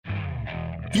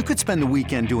You could spend the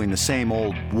weekend doing the same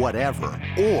old whatever,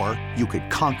 or you could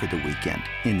conquer the weekend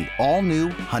in the all-new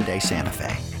Hyundai Santa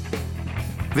Fe.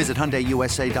 Visit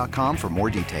HyundaiUSA.com for more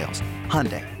details.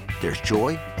 Hyundai, there's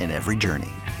joy in every journey.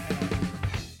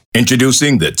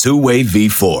 Introducing the Two-Way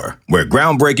V4, where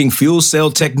groundbreaking fuel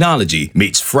cell technology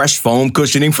meets fresh foam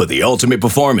cushioning for the ultimate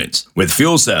performance. With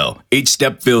Fuel Cell, each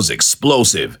step feels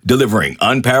explosive, delivering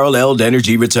unparalleled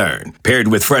energy return. Paired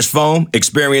with fresh foam,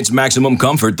 experience maximum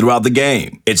comfort throughout the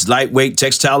game. Its lightweight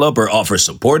textile upper offers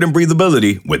support and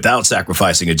breathability without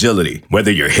sacrificing agility.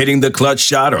 Whether you're hitting the clutch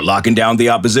shot or locking down the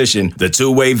opposition, the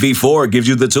Two-Way V4 gives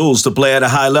you the tools to play at a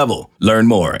high level. Learn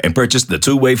more and purchase the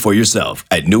Two-Way for yourself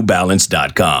at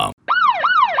NewBalance.com.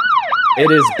 It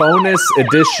is bonus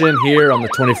edition here on the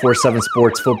 24/7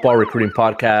 Sports Football Recruiting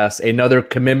Podcast. Another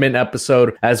commitment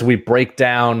episode as we break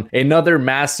down another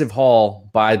massive haul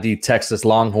by the Texas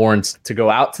Longhorns to go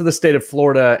out to the state of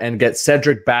Florida and get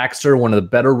Cedric Baxter, one of the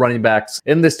better running backs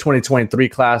in this 2023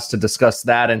 class, to discuss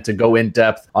that and to go in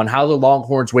depth on how the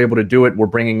Longhorns were able to do it. We're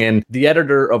bringing in the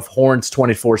editor of Horns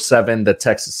 24/7, the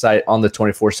Texas site on the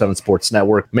 24/7 Sports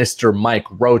Network, Mr. Mike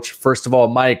Roach. First of all,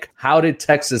 Mike, how did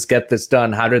Texas get this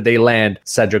done? How did they land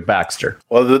Cedric Baxter?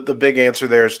 Well, the big answer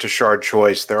there is Tashard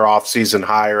Choice. Their offseason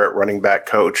hire at running back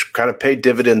coach kind of paid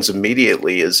dividends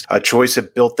immediately, as Choice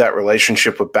had built that relationship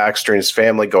with Baxter and his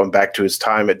family going back to his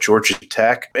time at Georgia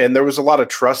Tech. And there was a lot of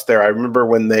trust there. I remember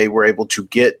when they were able to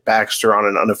get Baxter on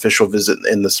an unofficial visit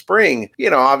in the spring.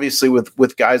 You know, obviously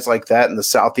with guys like that in the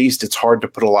Southeast, it's hard to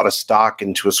put a lot of stock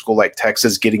into a school like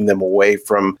Texas, getting them away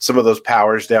from some of those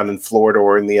powers down in Florida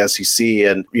or in the SEC.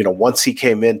 And, you know, once he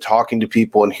came in talking to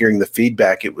people and hearing the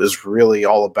feedback, it was really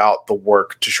all about the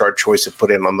work Tashard Choice had put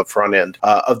in on the front end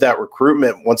of that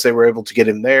recruitment. Once they were able to get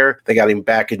him there, they got him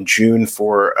back in June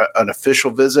for an official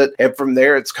visit. And from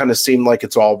there, it's kind of seemed like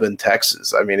it's all been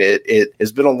Texas. I mean, it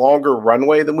has been a longer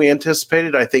runway than we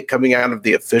anticipated. I think coming out of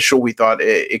the official, we thought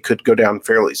it could go down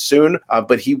fairly soon,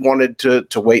 but he wanted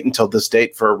to wait until this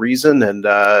date for a reason. And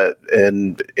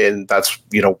that's,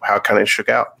 you know, how it kind of shook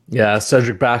out. Yeah,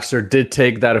 Cedric Baxter did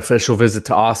take that official visit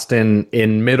to Austin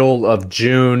in middle of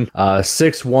June.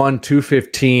 6'1",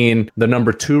 215, the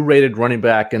number 2 rated running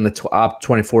back in the top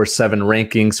 24/7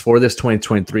 rankings for this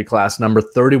 2023 class, number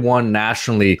 31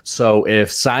 nationally. So if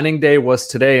signing day was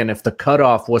today and if the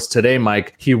cutoff was today,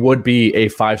 Mike, he would be a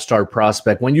 5-star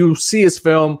prospect. When you see his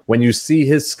film, when you see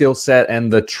his skill set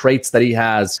and the traits that he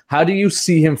has, how do you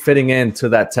see him fitting into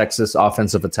that Texas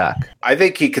offensive attack? I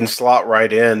think he can slot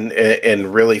right in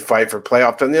and really fight for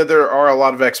playoff. And there are a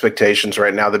lot of expectations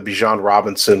right now that Bijan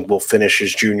Robinson will finish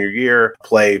his junior year,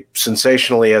 play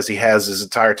sensationally as he has his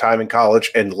entire time in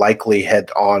college, and likely head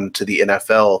on to the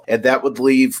NFL. And that would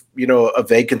leave, you know, a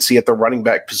vacancy at the running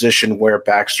back position where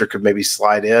Baxter could maybe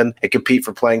slide in and compete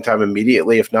for playing time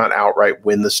immediately, if not outright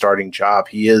win the starting job.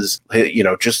 He is, you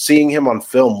know, just seeing him on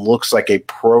film looks like a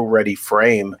pro-ready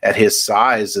frame at his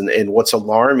size. And what's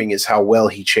alarming is how well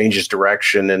he changes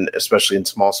direction, and especially in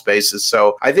small spaces.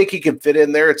 So I think he can fit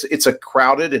in there. It's a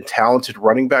crowded and talented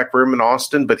running back room in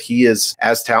Austin, but he is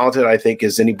as talented, I think,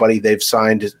 as anybody they've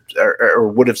signed or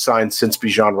would have signed since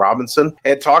Bijan Robinson.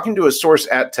 And talking to a source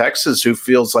at Texas who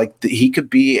feels like he could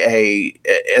be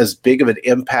as big of an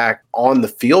impact on the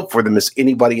field for them as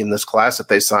anybody in this class that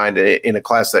they signed, in a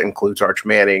class that includes Arch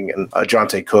Manning and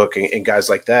Jonte Cook and guys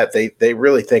like that. They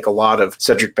really think a lot of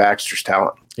Cedric Baxter's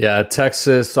talent. Yeah,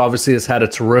 Texas obviously has had a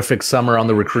terrific summer on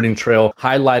the recruiting trail,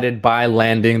 highlighted by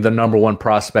landing the number 1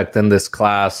 prospect in this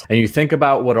class. And you think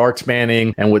about what Arch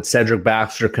Manning and what Cedric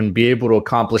Baxter can be able to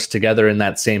accomplish together in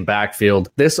that same backfield.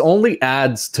 This only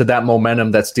adds to that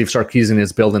momentum that Steve Sarkisian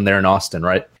is building there in Austin,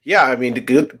 right? Yeah, I mean,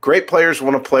 great players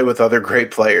want to play with other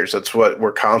great players. That's what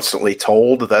we're constantly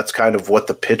told. That's kind of what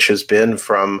the pitch has been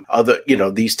from other, you know,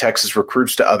 these Texas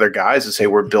recruits to other guys to say,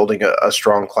 we're building a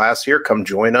strong class here. Come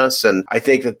join us. And I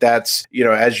think that's, you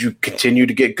know, as you continue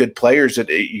to get good players,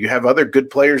 you have other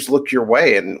good players look your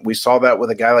way. And we saw that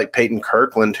with a guy like Peyton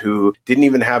Kirkland, who didn't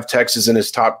even have Texas in his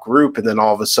top group. And then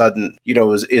all of a sudden, you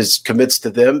know, is commits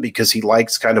to them because he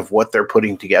likes kind of what they're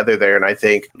putting together there. And I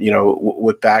think, you know,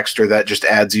 with Baxter, that just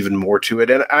adds even more to it.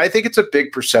 And I think it's a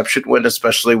big perception win,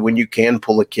 especially when you can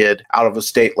pull a kid out of a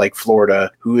state like Florida,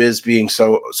 who is being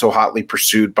so hotly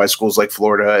pursued by schools like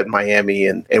Florida and Miami,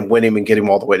 and win him and get him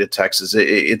all the way to Texas.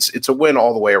 It's a win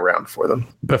all the way around for them.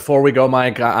 Before we go,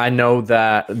 Mike, I know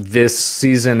that this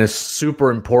season is super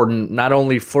important, not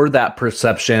only for that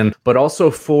perception, but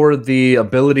also for the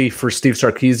ability for Steve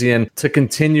Sarkisian to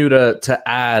continue to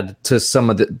add to some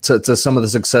of the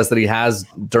success that he has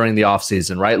during the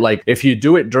offseason, right? Like, if you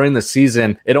do it during the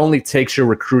season, it only takes your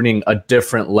recruiting a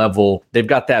different level. They've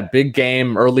got that big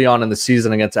game early on in the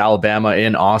season against Alabama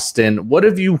in Austin. What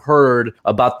have you heard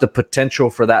about the potential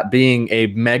for that being a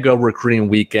mega recruiting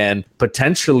weekend,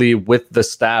 potentially with the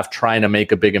staff trying to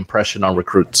make a big impression on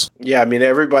recruits? Yeah, I mean,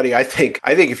 everybody, I think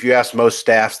if you ask most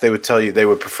staffs, they would tell you they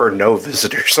would prefer no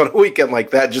visitors on a weekend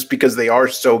like that just because they are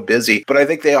so busy. But I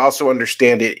think they also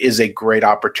understand it is a great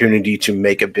opportunity to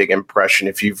make a big impression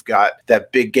if you've got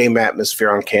that big game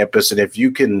atmosphere on campus. And if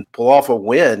you can pull off a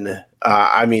win,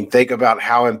 I mean, think about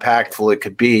how impactful it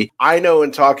could be. I know in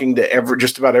talking to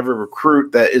just about every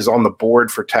recruit that is on the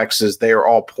board for Texas, they are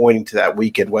all pointing to that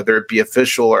weekend, whether it be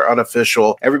official or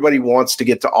unofficial. Everybody wants to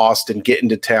get to Austin, get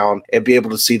into town, and be able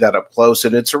to see that up close.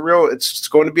 And it's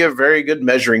going to be a very good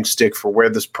measuring stick for where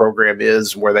this program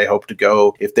is and where they hope to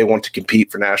go. If they want to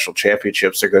compete for national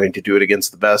championships, they're going to do it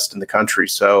against the best in the country.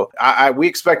 So we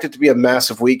expect it to be a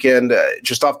massive weekend.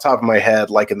 Just off the top of my head,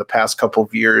 like in the past couple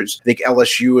of years, I think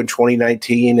LSU in 2019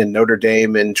 and Notre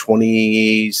Dame in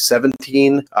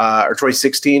 2017 or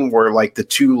 2016 were like the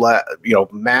two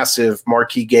massive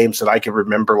marquee games that I can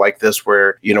remember like this,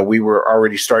 where we were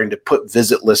already starting to put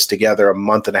visit lists together a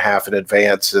month and a half in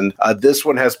advance, and this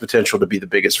one has potential to be the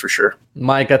biggest for sure.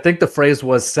 Mike, I think the phrase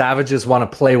was savages want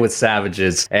to play with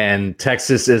savages, and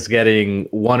Texas is getting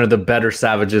one of the better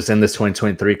savages in this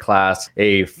 2023 class,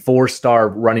 a 4-star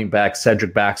running back,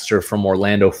 Cedric Baxter from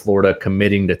Orlando, Florida,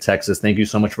 committing to Texas. Thank you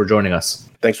so much for joining us.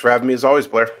 Thanks for having me as always,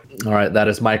 Blair. All right, that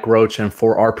is Mike Roach. And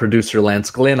for our producer, Lance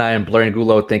Glynn, I am Blair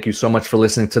Angulo. Thank you so much for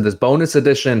listening to this bonus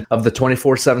edition of the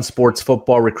 24/7 Sports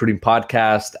Football Recruiting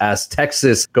Podcast as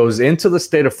Texas goes into the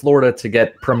state of Florida to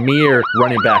get premier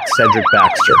running back Cedric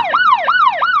Baxter.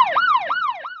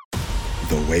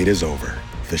 The wait is over.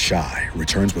 The Chi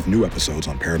returns with new episodes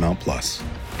on Paramount+.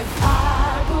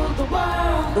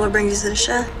 What brings you to the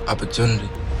Chi? Opportunity.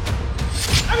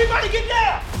 Everybody get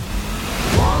down!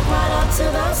 Walk right up to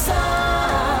the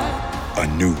side. A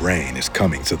new reign is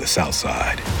coming to the South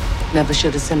Side. Never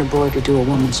should have sent a boy to do a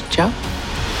woman's job.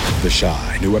 The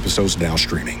Chi. New episodes now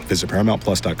streaming. Visit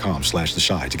ParamountPlus.com/The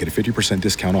Chi to get a 50%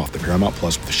 discount off the Paramount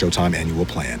Plus with the Showtime annual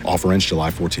plan. Offer ends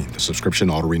July 14th. The subscription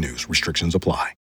auto-renews. Restrictions apply.